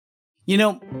You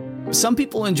know, some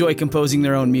people enjoy composing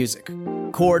their own music,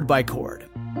 chord by chord,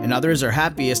 and others are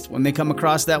happiest when they come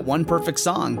across that one perfect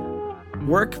song.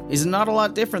 Work is not a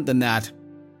lot different than that.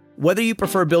 Whether you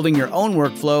prefer building your own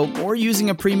workflow or using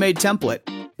a pre-made template,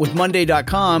 with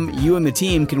Monday.com, you and the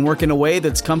team can work in a way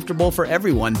that's comfortable for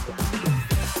everyone.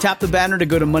 Tap the banner to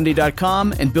go to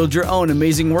Monday.com and build your own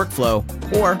amazing workflow,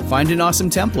 or find an awesome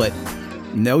template.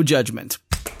 No judgment.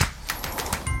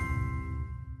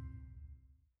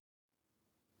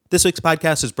 This week's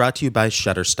podcast is brought to you by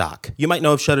Shutterstock. You might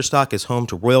know of Shutterstock as home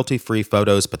to royalty-free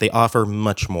photos, but they offer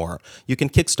much more. You can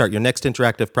kickstart your next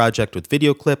interactive project with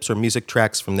video clips or music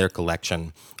tracks from their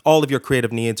collection. All of your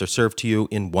creative needs are served to you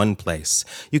in one place.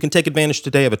 You can take advantage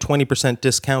today of a 20%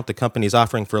 discount the company is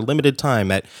offering for a limited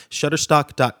time at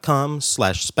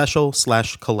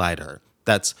shutterstock.com/special/collider.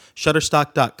 That's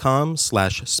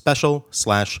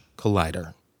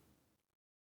shutterstock.com/special/collider.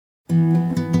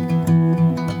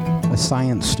 A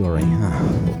science story, huh?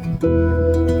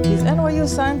 These NYU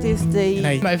scientists,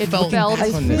 I felt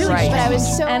really right. I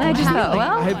was so and I just thought,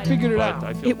 well, I had figured it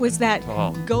out It was that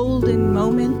golden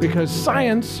moment. because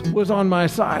science was on my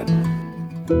side.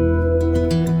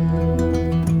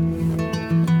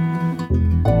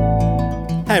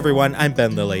 Hi everyone, I'm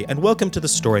Ben Lilly, and welcome to the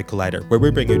Story Collider, where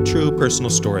we bring you true personal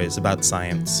stories about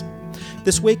science.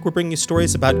 This week, we're bringing you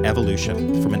stories about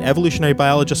evolution, from an evolutionary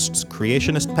biologist's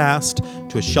creationist past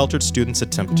to a sheltered student's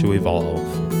attempt to evolve.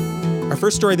 Our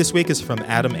first story this week is from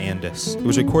Adam Andis. It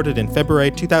was recorded in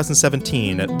February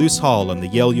 2017 at Luce Hall on the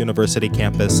Yale University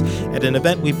campus at an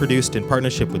event we produced in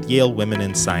partnership with Yale Women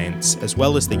in Science, as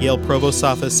well as the Yale Provost's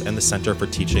Office and the Center for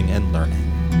Teaching and Learning.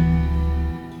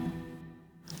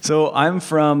 So I'm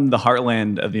from the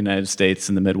heartland of the United States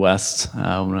in the Midwest. When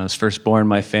I was first born,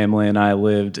 my family and I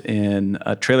lived in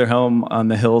a trailer home on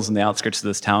the hills in the outskirts of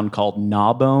this town called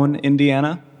Gnawbone,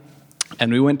 Indiana.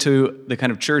 And we went to the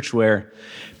kind of church where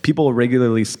people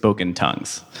regularly spoke in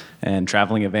tongues. And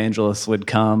traveling evangelists would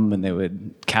come and they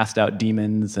would cast out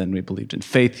demons, and we believed in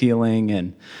faith healing. And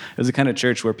it was the kind of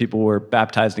church where people were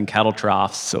baptized in cattle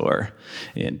troughs or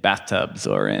in bathtubs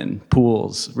or in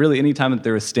pools. Really, anytime that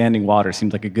there was standing water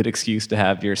seemed like a good excuse to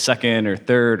have your second or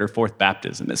third or fourth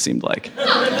baptism, it seemed like.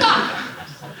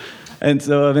 And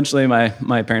so eventually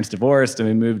my parents divorced and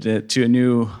we moved to a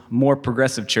new, more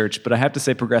progressive church. But I have to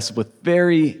say progressive with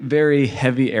very, very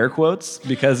heavy air quotes,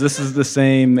 because this is the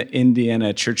same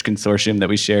Indiana church consortium that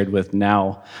we shared with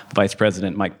now Vice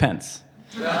President Mike Pence.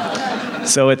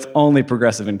 So it's only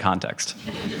progressive in context.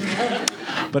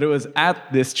 But it was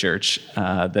at this church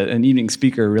that an evening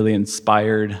speaker really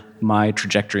inspired my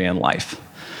trajectory in life.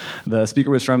 The speaker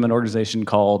was from an organization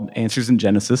called Answers in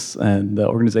Genesis, and the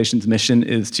organization's mission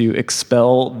is to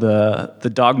expel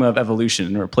the dogma of evolution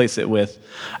and replace it with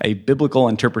a biblical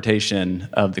interpretation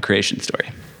of the creation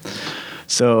story.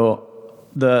 So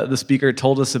the speaker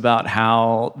told us about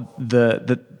how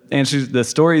the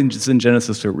stories in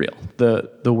Genesis are real.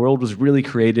 The world was really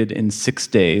created in 6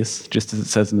 days, just as it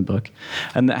says in the book,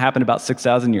 and that happened about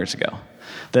 6,000 years ago.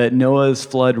 That Noah's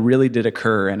flood really did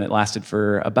occur, and it lasted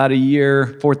for about a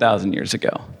year, 4,000 years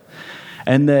ago.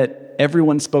 And that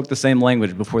everyone spoke the same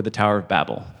language before the Tower of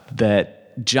Babel.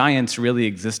 That giants really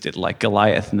existed, like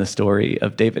Goliath in the story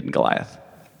of David and Goliath.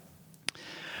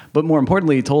 But more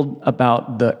importantly, he told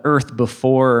about the earth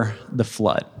before the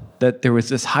flood. That there was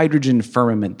this hydrogen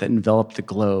firmament that enveloped the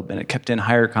globe, and it kept in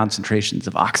higher concentrations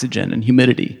of oxygen and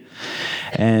humidity.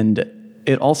 And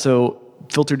it also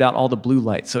filtered out all the blue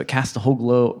light, so it cast the whole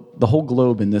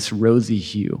globe in this rosy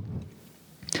hue.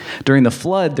 During the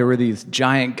flood, there were these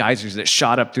giant geysers that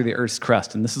shot up through the Earth's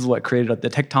crust, and this is what created the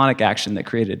tectonic action that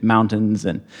created mountains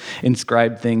and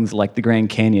inscribed things like the Grand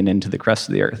Canyon into the crust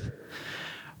of the Earth.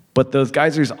 But those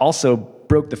geysers also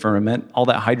broke the firmament. All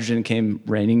that hydrogen came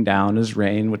raining down as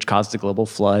rain, which caused a global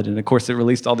flood, and of course it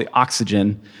released all the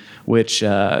oxygen, which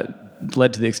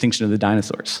led to the extinction of the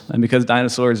dinosaurs. And because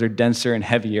dinosaurs are denser and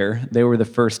heavier, they were the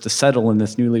first to settle in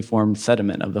this newly formed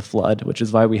sediment of the flood, which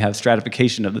is why we have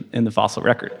stratification in the fossil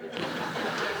record.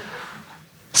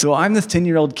 So I'm this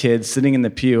 10-year-old kid sitting in the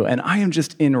pew, and I am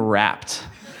just enwrapped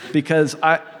because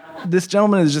this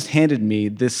gentleman has just handed me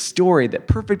this story that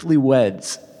perfectly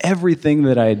weds everything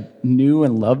that I knew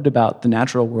and loved about the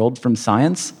natural world from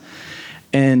science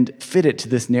and fit it to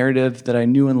this narrative that I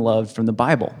knew and loved from the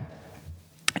Bible.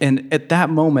 And at that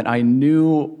moment, I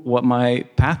knew what my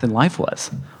path in life was.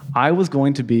 I was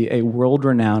going to be a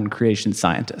world-renowned creation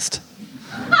scientist.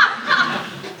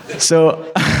 So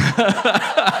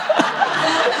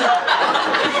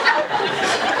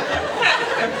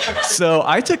So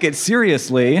I took it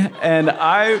seriously, and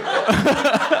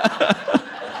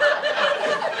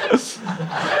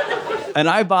And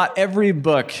I bought every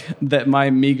book that my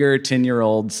meager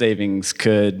 10-year-old savings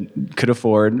could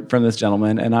afford from this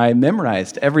gentleman, and I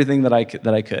memorized everything that I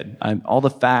could. All the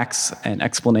facts and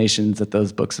explanations that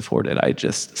those books afforded, I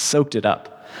just soaked it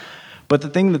up. But the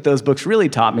thing that those books really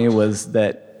taught me was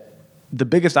that the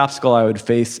biggest obstacle I would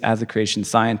face as a creation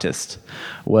scientist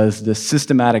was the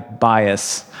systematic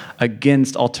bias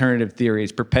against alternative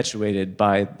theories perpetuated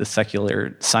by the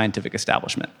secular scientific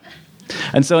establishment.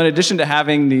 And so in addition to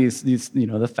having these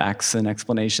the facts and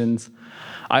explanations,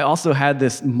 I also had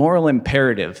this moral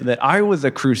imperative that I was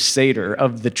a crusader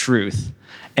of the truth.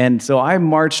 And so I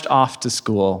marched off to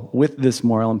school with this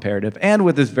moral imperative and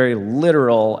with this very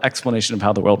literal explanation of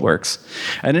how the world works.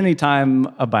 And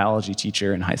anytime a biology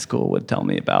teacher in high school would tell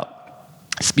me about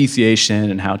speciation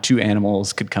and how two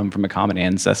animals could come from a common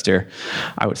ancestor,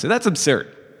 I would say, that's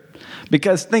absurd.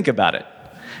 Because think about it.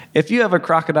 If you have a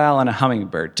crocodile and a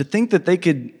hummingbird, to think that they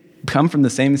could come from the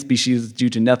same species due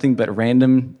to nothing but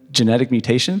random genetic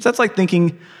mutations, that's like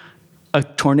thinking a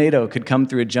tornado could come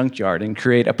through a junkyard and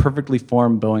create a perfectly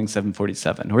formed Boeing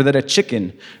 747, or that a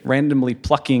chicken randomly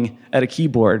plucking at a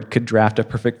keyboard could draft a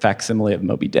perfect facsimile of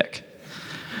Moby Dick.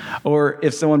 Or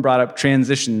if someone brought up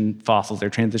transition fossils or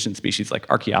transition species like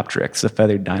Archaeopteryx, a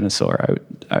feathered dinosaur,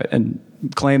 and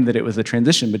claimed that it was a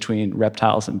transition between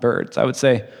reptiles and birds, I would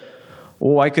say,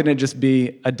 well, why couldn't it just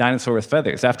be a dinosaur with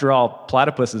feathers? After all,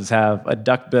 platypuses have a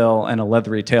duckbill and a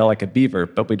leathery tail like a beaver,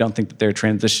 but we don't think that they're a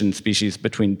transition species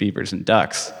between beavers and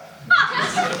ducks.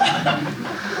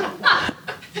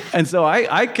 And so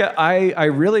I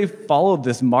really followed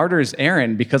this martyr's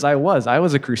errand because I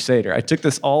was a crusader. I took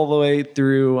this all the way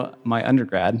through my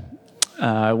undergrad.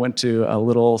 I went to a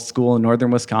little school in northern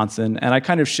Wisconsin, and I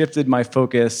kind of shifted my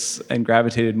focus and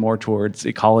gravitated more towards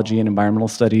ecology and environmental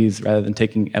studies rather than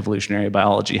taking evolutionary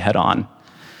biology head on.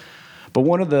 But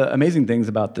one of the amazing things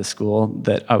about this school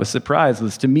that I was surprised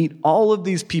was to meet all of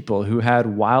these people who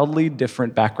had wildly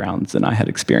different backgrounds than I had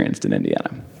experienced in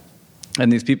Indiana.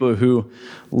 And these people who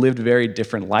lived very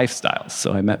different lifestyles.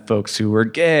 So I met folks who were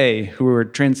gay, who were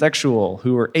transsexual,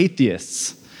 who were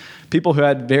atheists, people who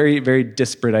had very, very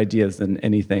disparate ideas than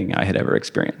anything I had ever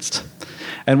experienced.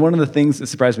 And one of the things that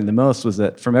surprised me the most was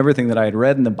that from everything that I had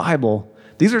read in the Bible,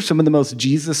 these are some of the most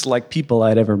Jesus-like people I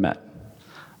had ever met.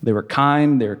 They were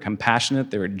kind, they were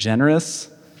compassionate, they were generous.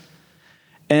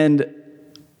 And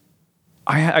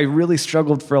I really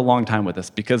struggled for a long time with this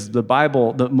because the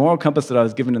Bible, the moral compass that I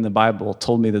was given in the Bible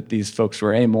told me that these folks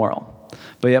were amoral.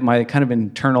 But yet my kind of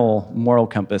internal moral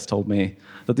compass told me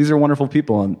that these are wonderful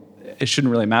people and it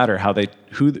shouldn't really matter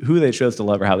who they chose to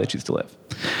love or how they choose to live.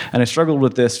 And I struggled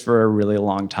with this for a really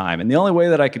long time. And the only way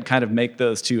that I could kind of make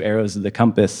those two arrows of the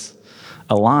compass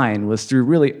align was through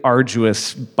really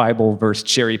arduous Bible verse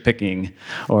cherry picking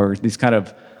or these kind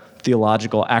of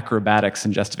theological acrobatics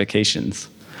and justifications.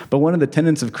 But one of the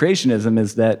tenets of creationism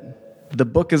is that the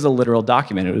book is a literal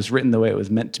document. It was written the way it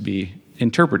was meant to be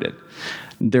interpreted.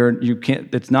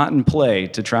 It's not in play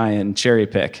to try and cherry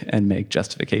pick and make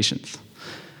justifications.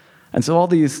 And so all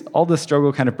this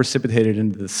struggle kind of precipitated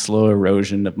into this slow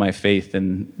erosion of my faith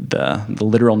in the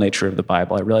literal nature of the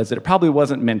Bible. I realized that it probably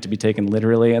wasn't meant to be taken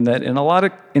literally, and that in a lot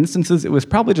of instances, it was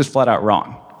probably just flat out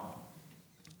wrong.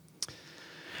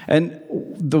 And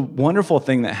the wonderful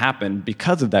thing that happened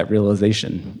because of that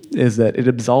realization is that it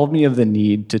absolved me of the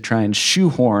need to try and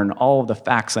shoehorn all of the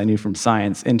facts I knew from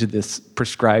science into this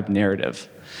prescribed narrative.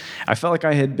 I felt like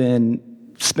I had been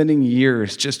spending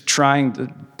years just trying to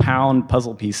pound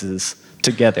puzzle pieces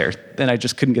together, and I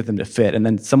just couldn't get them to fit. And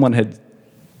then someone had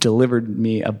delivered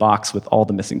me a box with all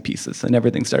the missing pieces, and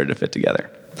everything started to fit together.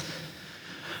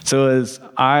 So as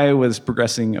I was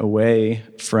progressing away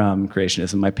from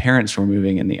creationism, my parents were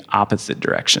moving in the opposite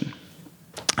direction.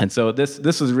 And so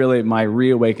this was really my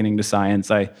reawakening to science.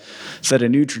 I set a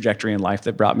new trajectory in life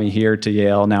that brought me here to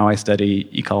Yale. Now I study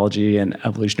ecology and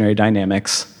evolutionary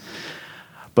dynamics.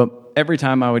 But every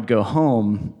time I would go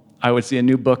home, I would see a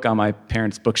new book on my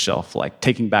parents' bookshelf, like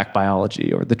Taking Back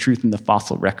Biology, or The Truth in the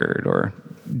Fossil Record, or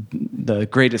The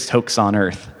Greatest Hoax on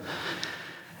Earth.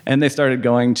 And they started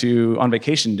going on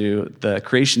vacation to the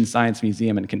Creation Science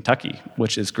Museum in Kentucky,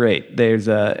 which is great. There's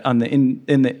in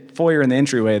the foyer in the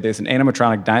entryway, there's an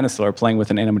animatronic dinosaur playing with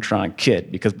an animatronic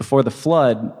kid, because before the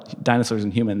flood, dinosaurs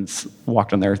and humans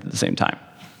walked on the earth at the same time.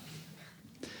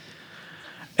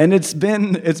 And it's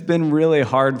been really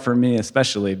hard for me,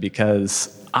 especially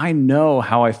because I know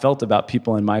how I felt about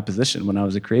people in my position when I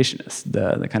was a creationist,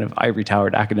 the kind of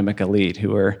ivory-towered academic elite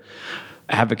who were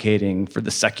advocating for the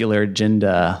secular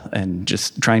agenda and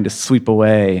just trying to sweep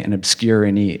away and obscure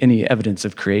any evidence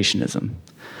of creationism.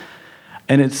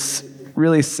 And it's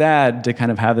really sad to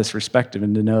kind of have this perspective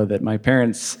and to know that my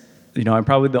parents I'm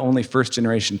probably the only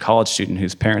first-generation college student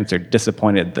whose parents are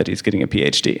disappointed that he's getting a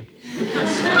PhD.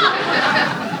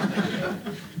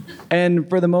 And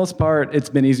for the most part, it's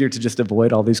been easier to just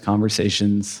avoid all these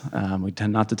conversations. We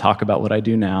tend not to talk about what I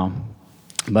do now.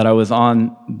 But I was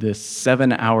on this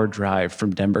 7-hour drive from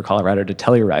Denver, Colorado to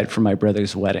Telluride for my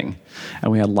brother's wedding.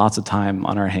 And we had lots of time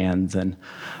on our hands. And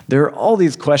there are all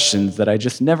these questions that I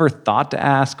just never thought to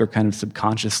ask, or kind of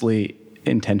subconsciously,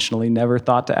 intentionally never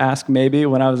thought to ask maybe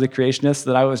when I was a creationist,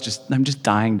 that I'm just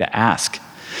dying to ask.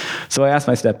 So I asked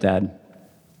my stepdad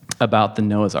about the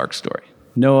Noah's Ark story.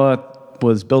 Noah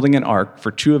was building an ark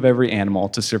for 2 of every animal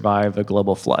to survive a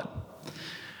global flood.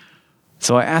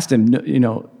 So I asked him,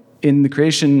 in the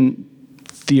creation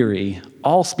theory,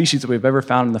 all species that we've ever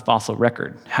found in the fossil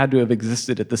record had to have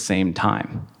existed at the same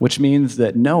time, which means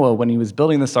that Noah, when he was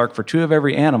building this ark for 2 of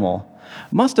every animal,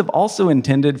 must have also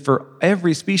intended for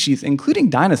every species, including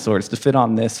dinosaurs, to fit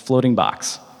on this floating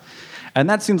box. And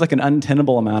that seems like an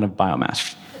untenable amount of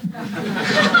biomass.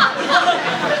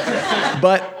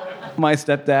 But my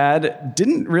stepdad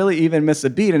didn't really even miss a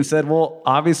beat and said, well,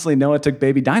 obviously Noah took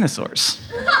baby dinosaurs.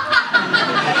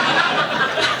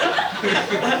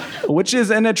 Which is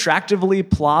an attractively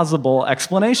plausible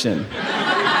explanation.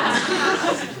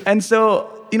 And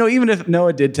so, even if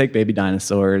Noah did take baby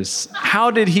dinosaurs,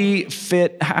 how was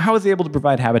he able to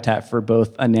provide habitat for both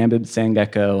a Namib sand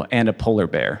gecko and a polar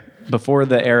bear before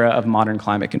the era of modern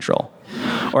climate control?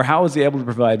 Or how was he able to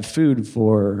provide food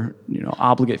for,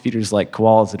 obligate feeders like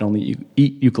koalas that only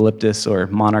eat eucalyptus, or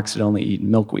monarchs that only eat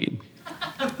milkweed?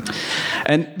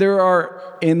 And there are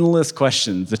endless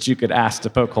questions that you could ask to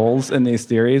poke holes in these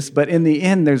theories, but in the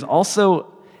end, there's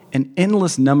also an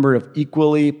endless number of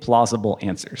equally plausible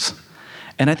answers.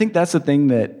 And I think that's the thing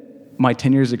that my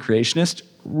tenure as a creationist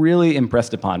really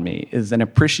impressed upon me, is an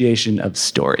appreciation of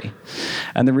story.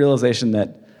 And the realization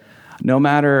that no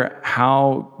matter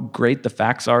how great the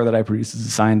facts are that I produce as a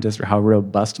scientist, or how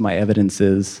robust my evidence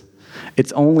is,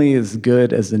 it's only as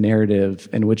good as the narrative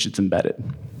in which it's embedded.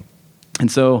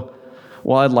 And so,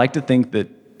 while I'd like to think that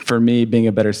for me, being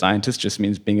a better scientist just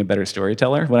means being a better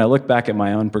storyteller, when I look back at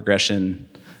my own progression,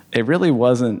 it really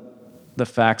wasn't the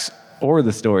facts or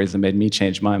the stories that made me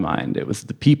change my mind. It was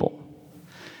the people.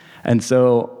 And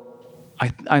so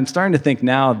I'm starting to think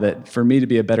now that for me to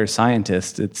be a better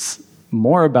scientist, it's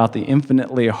more about the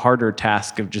infinitely harder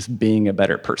task of just being a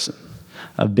better person,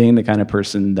 of being the kind of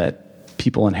person that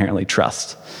people inherently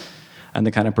trust, and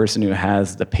the kind of person who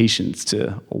has the patience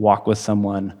to walk with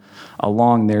someone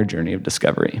along their journey of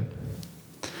discovery.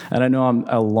 And I know I'm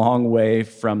a long way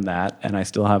from that, and I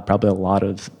still have probably a lot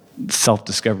of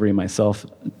self-discovery myself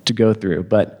to go through.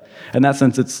 But in that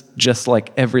sense, it's just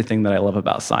like everything that I love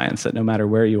about science, that no matter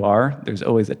where you are, there's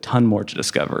always a ton more to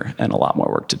discover and a lot more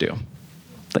work to do.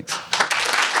 Thanks.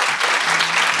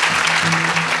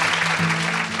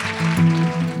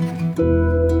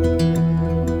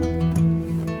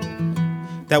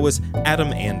 That was Adam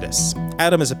Andis.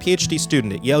 Adam is a PhD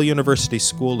student at Yale University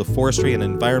School of Forestry and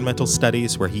Environmental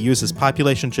Studies, where he uses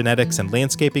population genetics and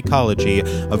landscape ecology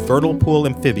of vernal pool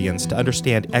amphibians to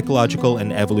understand ecological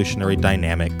and evolutionary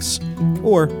dynamics.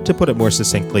 Or, to put it more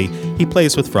succinctly, he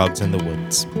plays with frogs in the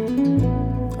woods.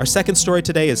 Our second story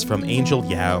today is from Angel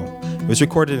Yao. It was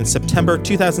recorded in September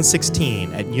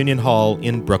 2016 at Union Hall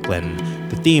in Brooklyn.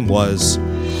 The theme was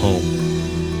home.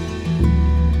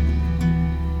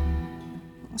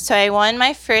 So I won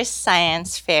my first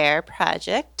science fair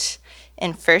project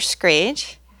in first grade,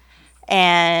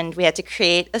 and we had to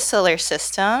create a solar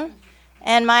system,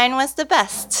 and mine was the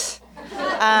best.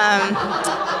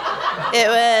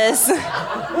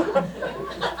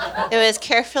 It was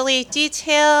carefully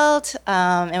detailed.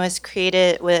 It was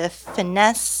created with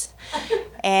finesse,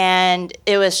 and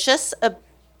it was just a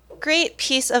great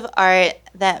piece of art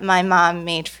that my mom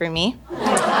made for me.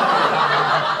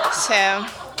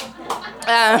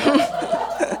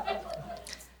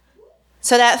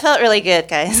 So that felt really good,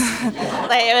 guys.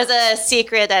 Like, it was a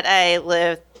secret that I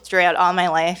lived throughout all my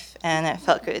life, and it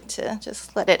felt good to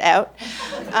just let it out.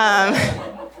 But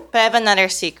I have another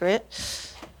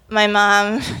secret. My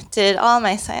mom did all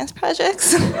my science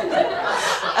projects.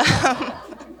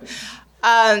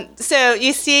 So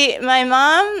you see, my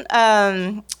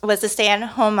mom was a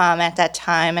stay-at-home mom at that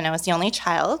time, and I was the only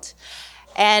child.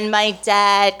 And my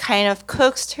dad kind of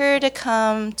coaxed her to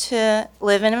come to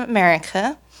live in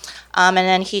America. And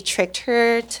then he tricked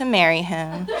her to marry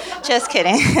him. Just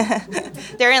kidding.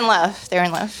 They're in love.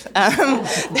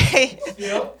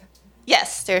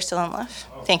 Yes, they're still in love.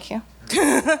 Thank you.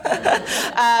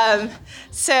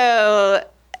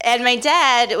 And my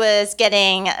dad was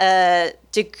getting a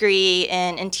degree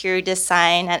in interior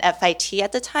design at FIT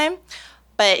at the time.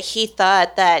 but he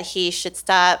thought that he should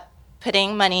stop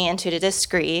putting money into the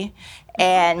degree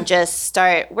and just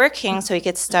start working so he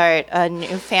could start a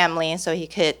new family, so he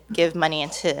could give money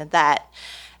into that.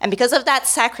 And because of that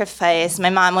sacrifice, my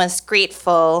mom was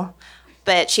grateful,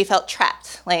 but she felt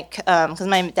trapped, like, because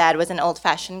my dad was an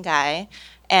old-fashioned guy.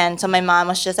 And so my mom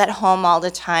was just at home all the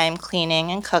time,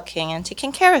 cleaning and cooking and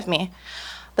taking care of me.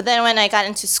 But then when I got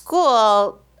into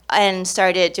school and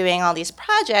started doing all these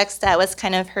projects, that was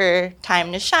kind of her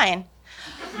time to shine.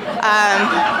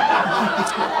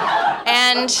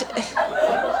 And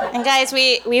guys,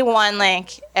 we won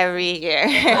like every year.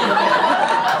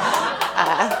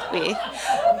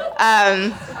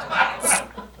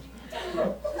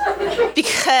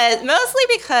 Mostly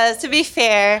because, to be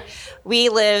fair, we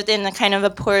lived in a kind of a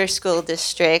poor school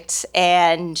district,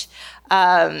 and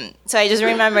so I just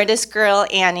remember this girl,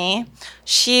 Annie.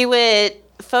 She would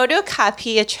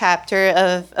photocopy a chapter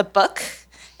of a book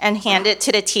and hand it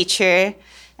to the teacher,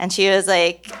 and she was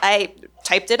like, I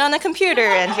typed it on the computer,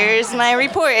 and here's my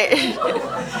report. And,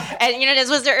 this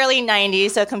was the early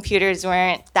 90s, so computers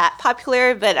weren't that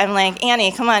popular, but I'm like,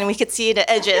 Annie, come on, we could see the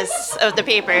edges of the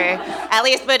paper. At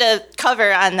least put a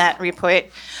cover on that report.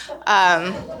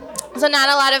 So not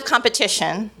a lot of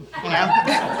competition,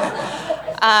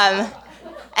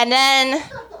 And then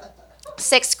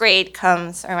 6th grade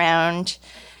comes around,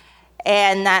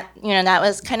 and that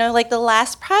was kind of like the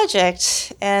last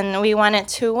project, and we wanted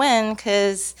to win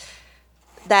because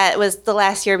that was the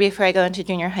last year before I go into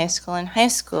junior high school and high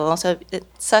school, so it'd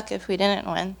suck if we didn't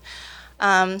win.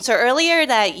 So earlier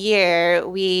that year,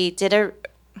 my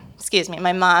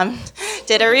mom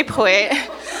did a report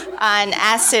on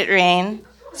acid rain,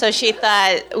 so she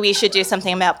thought we should do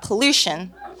something about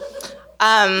pollution.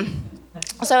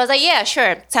 So I was like, yeah,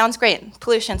 sure, sounds great.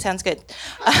 Pollution sounds good.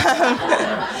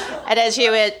 And then she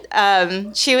would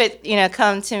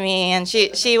come to me, and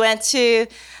she went to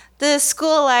the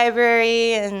school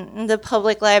library and the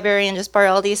public library and just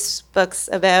borrow all these books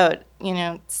about,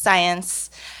 science.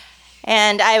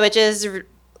 And I would just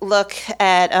look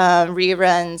at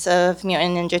reruns of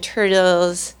Mutant Ninja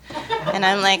Turtles, and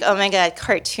I'm like, oh my God,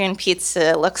 cartoon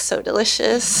pizza looks so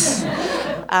delicious.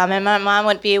 And my mom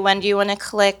would be, when do you want to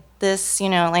collect this,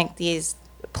 like these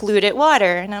polluted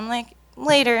water? And I'm like,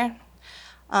 later.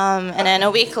 And then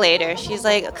a week later, she's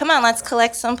like, come on, let's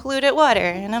collect some polluted water.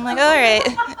 And I'm like, all right.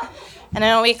 And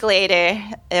then a week later,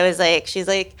 it was like, she's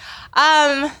like,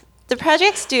 the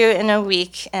project's due in a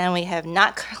week, and we have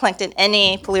not collected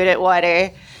any polluted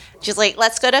water. She's like,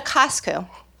 let's go to Costco.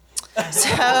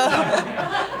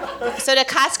 So the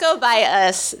Costco by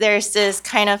us, there's this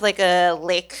kind of like a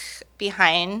lake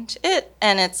behind it,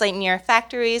 and it's like near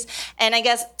factories. And I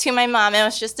guess to my mom, it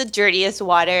was just the dirtiest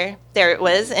water there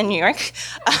was in New York.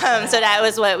 So that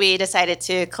was what we decided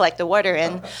to collect the water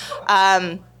in.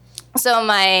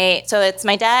 So it's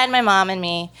my dad, my mom, and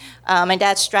me. My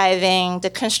dad's driving the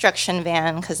construction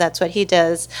van because that's what he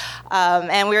does.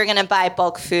 And we were gonna buy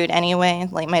bulk food anyway,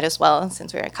 like might as well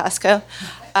since we're at Costco.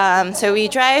 So we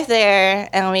drive there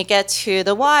and we get to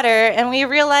the water, and we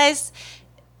realize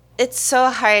it's so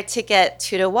hard to get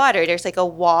to the water. There's like a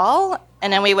wall,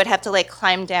 and then we would have to like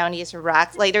climb down these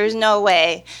rocks. Like there's no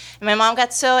way. And my mom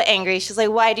got so angry. She's like,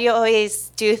 why do you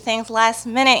always do things last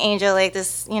minute, Angel? Like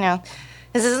this,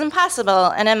 this is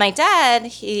impossible. And then my dad,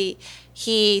 he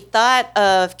thought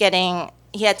of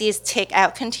he had these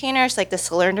take-out containers, like the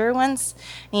cylinder ones,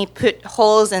 and he put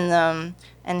holes in them,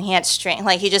 and he had string,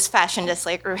 like he just fashioned this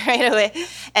like right away.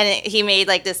 And he made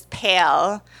like this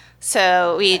pail.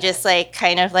 So we just like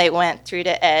kind of like went through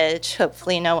the edge.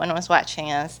 Hopefully no one was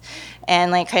watching us,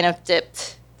 and like kind of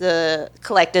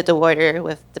collected the water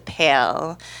with the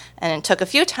pail. And it took a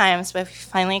few times, but we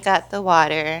finally got the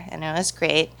water, and it was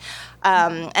great.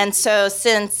 And so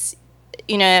since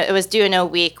it was due in a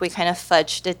week, we kind of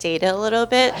fudged the data a little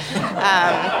bit.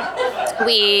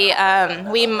 We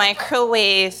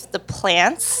microwaved the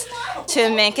plants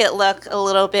to make it look a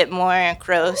little bit more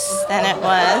gross than it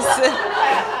was.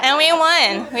 And we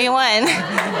won.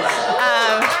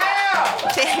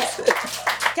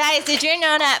 Guys, did you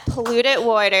know that polluted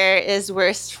water is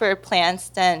worse for plants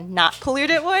than not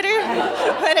polluted water?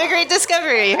 What a great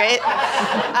discovery, right?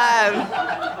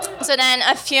 So then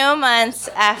a few months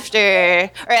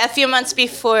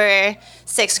before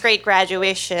 6th grade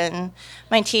graduation,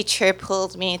 my teacher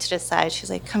pulled me to the side. She's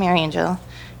like, come here, Angel.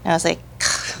 And I was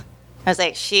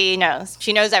like, she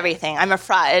knows everything. I'm a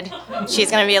fraud. She's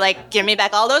gonna be like, give me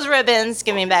back all those ribbons,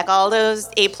 give me back all those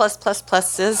A++++.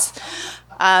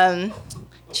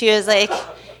 She was like,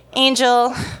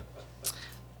 Angel,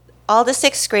 all the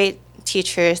 6th grade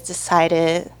teachers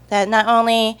decided that not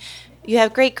only you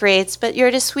have great grades, but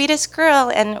you're the sweetest girl,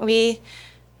 and we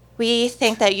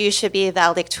think that you should be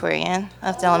valedictorian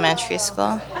of the elementary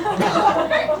school.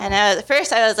 And at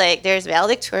first I was like, there's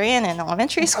valedictorian in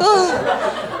elementary school?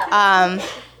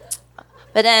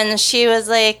 But then she was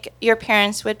like, your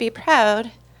parents would be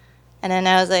proud. And then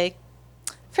I was like,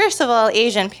 first of all,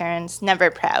 Asian parents,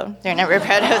 never proud. They're never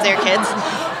proud of their kids.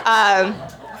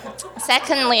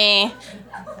 Secondly,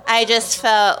 I just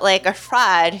felt like a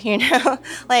fraud,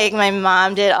 like my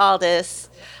mom did all this.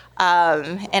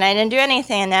 And I didn't do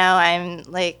anything, and now I'm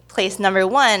like placed number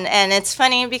 1. And it's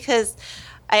funny because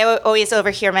I always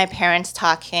overhear my parents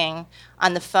talking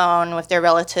on the phone with their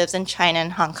relatives in China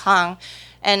and Hong Kong.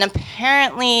 And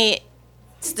apparently,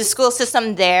 the school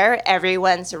system there,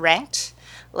 everyone's ranked.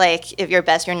 Like, if you're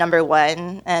best, you're number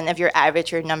 1, and if you're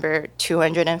average, you're number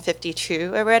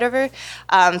 252 or whatever.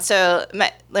 So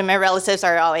my relatives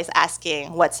are always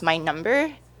asking, what's my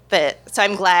number? So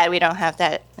I'm glad we don't have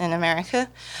that in America.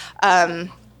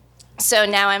 So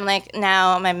now I'm like,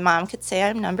 now my mom could say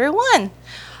I'm number 1.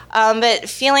 But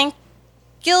feeling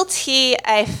guilty,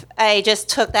 I just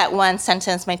took that one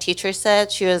sentence my teacher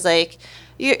said. She was like,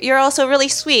 you're also really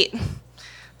sweet.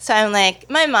 So I'm like,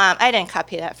 my mom, I didn't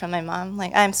copy that from my mom.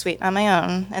 Like, I'm sweet on my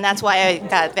own. And that's why I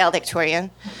got valedictorian.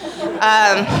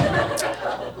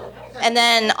 And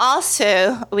then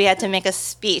also, we had to make a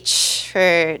speech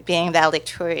for being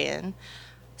valedictorian.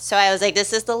 So I was like,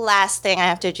 this is the last thing I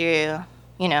have to do,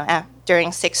 during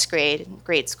 6th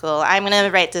grade school. I'm going to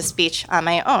write this speech on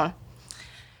my own.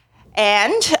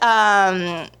 And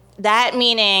that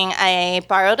meeting, I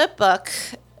borrowed a book.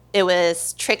 It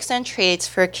was Tricks and Trades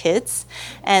for Kids.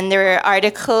 And there were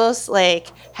articles like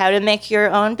How to Make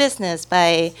Your Own Business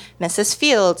by Mrs.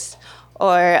 Fields,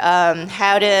 or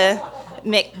How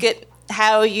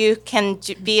You Can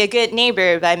Be a Good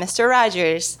Neighbor by Mr.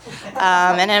 Rogers.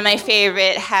 And then my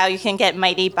favorite, How You Can Get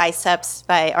Mighty Biceps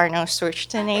by Arnold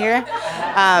Schwarzenegger.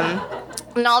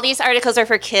 And all these articles are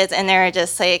for kids, and they're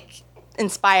just like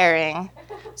inspiring.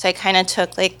 So I kind of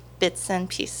took like bits and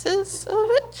pieces of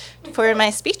it for my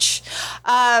speech.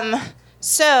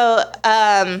 So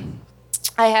I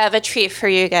have a treat for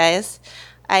you guys.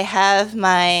 I have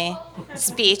my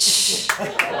speech.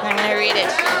 I'm going to read it.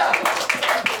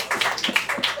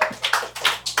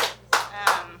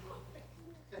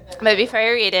 But before I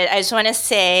read it, I just want to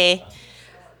say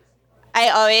I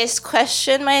always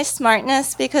question my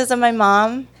smartness because of my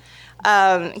mom.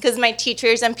 Because my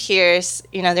teachers and peers,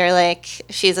 they're like,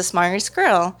 she's the smartest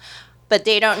girl. But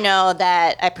they don't know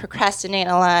that I procrastinate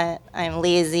a lot. I'm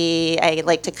lazy. I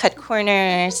like to cut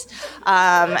corners.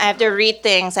 I have to read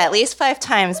things at least 5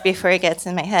 times before it gets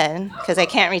in my head because I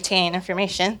can't retain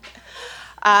information.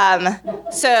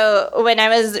 So when I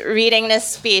was reading this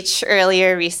speech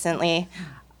earlier recently,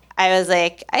 I was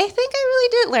like, I think I really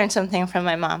did learn something from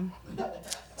my mom.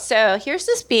 So here's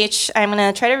the speech. I'm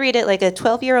going to try to read it like a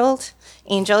 12-year-old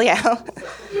Angel Yao.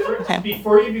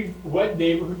 Before what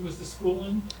neighborhood was the school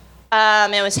in?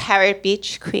 It was Howard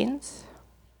Beach, Queens.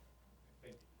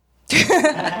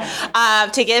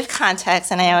 To give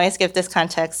context, and I always give this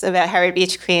context about Howard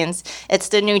Beach, Queens, it's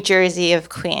the New Jersey of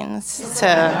Queens. So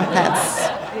that's...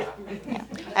 Yeah.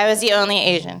 I was the only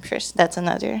Asian person. That's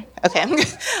another. Okay.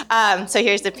 So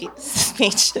here's the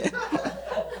speech.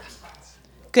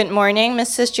 Good morning,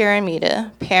 Mrs.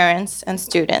 Jaramita, parents, and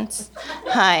students.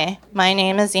 Hi, my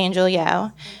name is Angel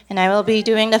Yao, and I will be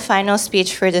doing the final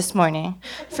speech for this morning.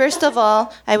 First of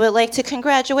all, I would like to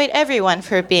congratulate everyone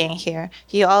for being here.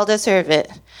 You all deserve it.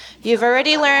 You've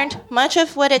already learned much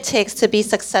of what it takes to be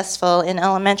successful in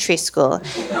elementary school.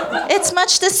 It's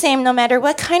much the same no matter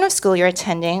what kind of school you're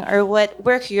attending or what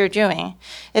work you're doing.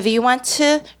 If you want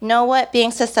to know what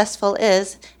being successful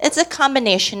is, it's a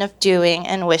combination of doing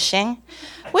and wishing.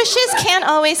 Wishes can't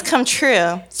always come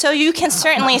true, so you can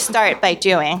certainly start by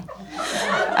doing.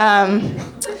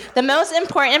 The most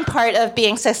important part of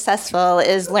being successful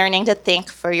is learning to think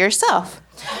for yourself.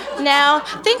 Now,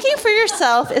 thinking for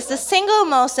yourself is the single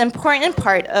most important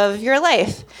part of your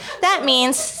life. That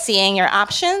means seeing your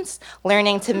options,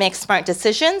 learning to make smart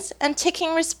decisions, and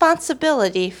taking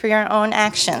responsibility for your own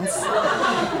actions.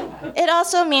 It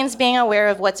also means being aware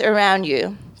of what's around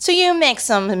you. So you make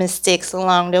some mistakes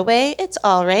along the way. It's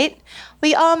all right.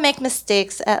 We all make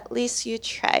mistakes, at least you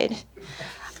tried.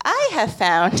 I have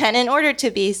found that in order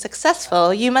to be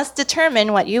successful, you must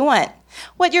determine what you want,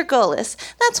 what your goal is.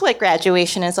 That's what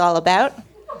graduation is all about.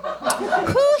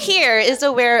 Who here is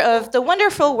aware of the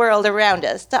wonderful world around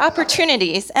us, the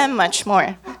opportunities, and much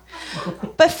more?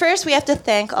 But first, we have to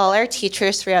thank all our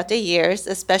teachers throughout the years,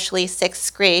 especially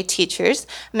 6th grade teachers,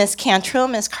 Ms. Cantrell,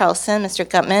 Ms. Carlson, Mr.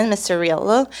 Gutman, Mr.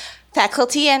 Riolo,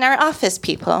 faculty, and our office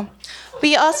people.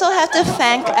 We also have to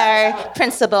thank our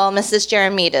principal, Mrs.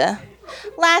 Jeremita.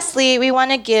 Lastly, we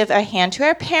want to give a hand to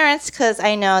our parents because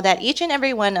I know that each and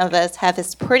every one of us have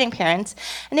supporting parents,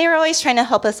 and they were always trying to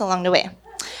help us along the way.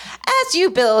 As you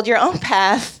build your own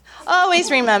path,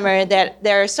 always remember that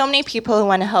there are so many people who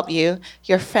want to help you.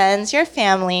 Your friends, your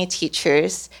family,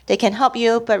 teachers. They can help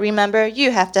you, but remember,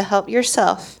 you have to help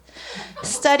yourself.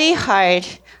 Study hard.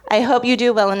 I hope you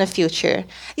do well in the future.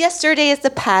 Yesterday is the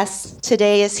past,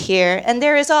 today is here, and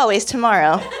there is always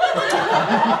tomorrow.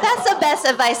 That's the best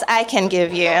advice I can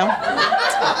give you.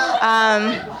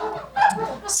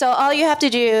 So all you have to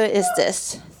do is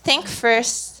this. Think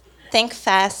first, think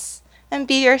fast, and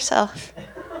be yourself.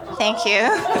 Thank you.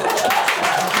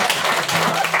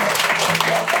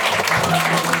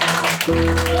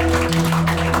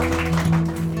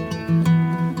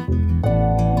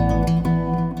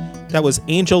 That was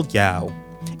Angel Yao.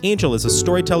 Angel is a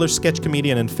storyteller, sketch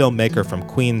comedian, and filmmaker from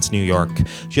Queens, New York.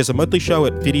 She has a monthly show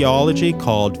at Videology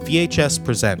called VHS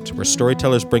Present, where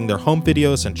storytellers bring their home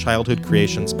videos and childhood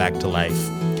creations back to life.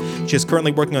 She is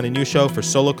currently working on a new show for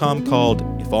Solocom called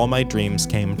If All My Dreams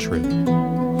Came True.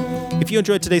 If you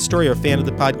enjoyed today's story or are a fan of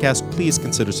the podcast, please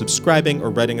consider subscribing or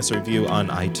writing us a review on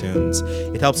iTunes.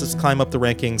 It helps us climb up the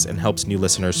rankings and helps new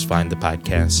listeners find the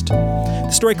podcast.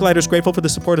 The Story Collider is grateful for the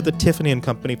support of the Tiffany &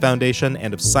 Company Foundation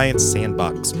and of Science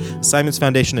Sandbox, a Simons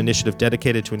Foundation initiative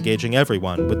dedicated to engaging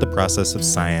everyone with the process of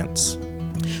science.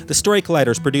 The Story Collider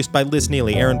is produced by Liz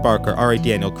Neely, Aaron Barker, Ari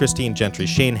Daniel, Christine Gentry,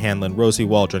 Shane Hanlon, Rosie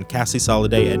Waldron, Cassie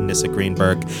Soliday, and Nissa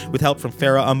Greenberg, with help from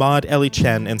Farah Ahmad, Ellie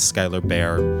Chen, and Skylar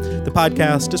Bear. The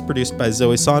podcast is produced by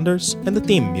Zoe Saunders, and the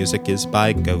theme music is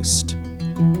by Ghost.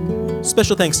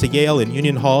 Special thanks to Yale and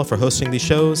Union Hall for hosting these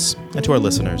shows, and to our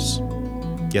listeners.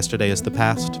 Yesterday is the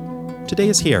past, today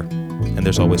is here, and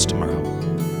there's always tomorrow.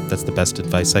 That's the best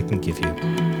advice I can give you.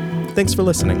 Thanks for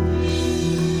listening.